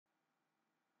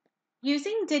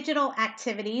Using digital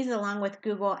activities along with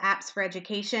Google Apps for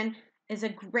Education is a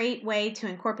great way to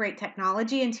incorporate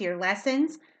technology into your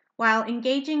lessons while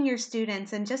engaging your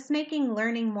students and just making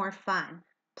learning more fun.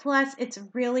 Plus, it's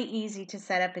really easy to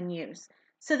set up and use.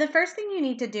 So, the first thing you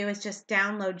need to do is just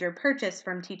download your purchase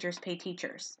from Teachers Pay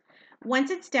Teachers. Once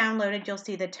it's downloaded, you'll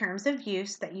see the terms of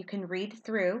use that you can read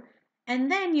through,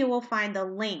 and then you will find the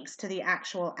links to the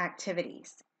actual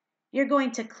activities. You're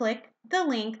going to click the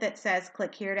link that says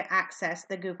click here to access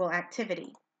the Google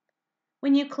activity.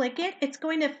 When you click it, it's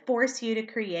going to force you to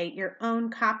create your own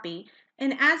copy.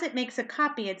 And as it makes a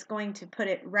copy, it's going to put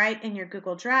it right in your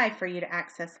Google Drive for you to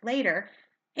access later.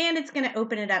 And it's going to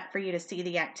open it up for you to see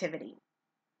the activity.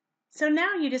 So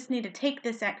now you just need to take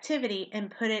this activity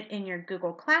and put it in your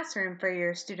Google Classroom for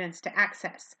your students to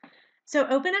access. So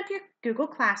open up your Google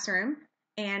Classroom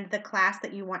and the class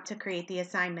that you want to create the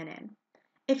assignment in.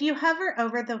 If you hover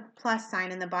over the plus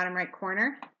sign in the bottom right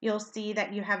corner, you'll see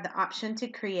that you have the option to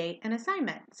create an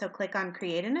assignment. So click on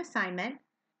Create an Assignment,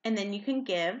 and then you can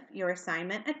give your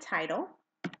assignment a title.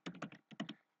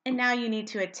 And now you need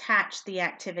to attach the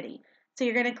activity. So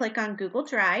you're going to click on Google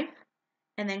Drive,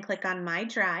 and then click on My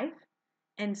Drive,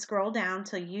 and scroll down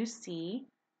till you see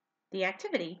the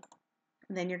activity.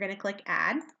 And then you're going to click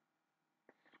Add,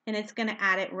 and it's going to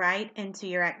add it right into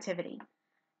your activity.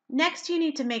 Next, you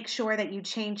need to make sure that you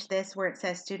change this where it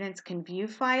says students can view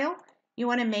file. You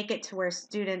want to make it to where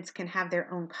students can have their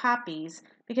own copies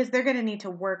because they're going to need to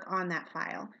work on that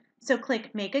file. So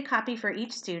click make a copy for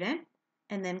each student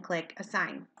and then click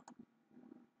assign.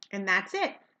 And that's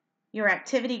it. Your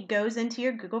activity goes into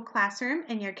your Google Classroom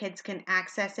and your kids can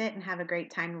access it and have a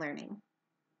great time learning.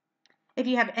 If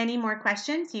you have any more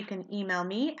questions, you can email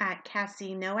me at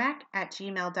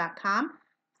cassinoack@gmail.com,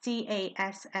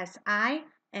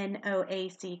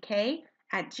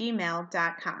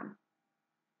 CASSINOACK@gmail.com.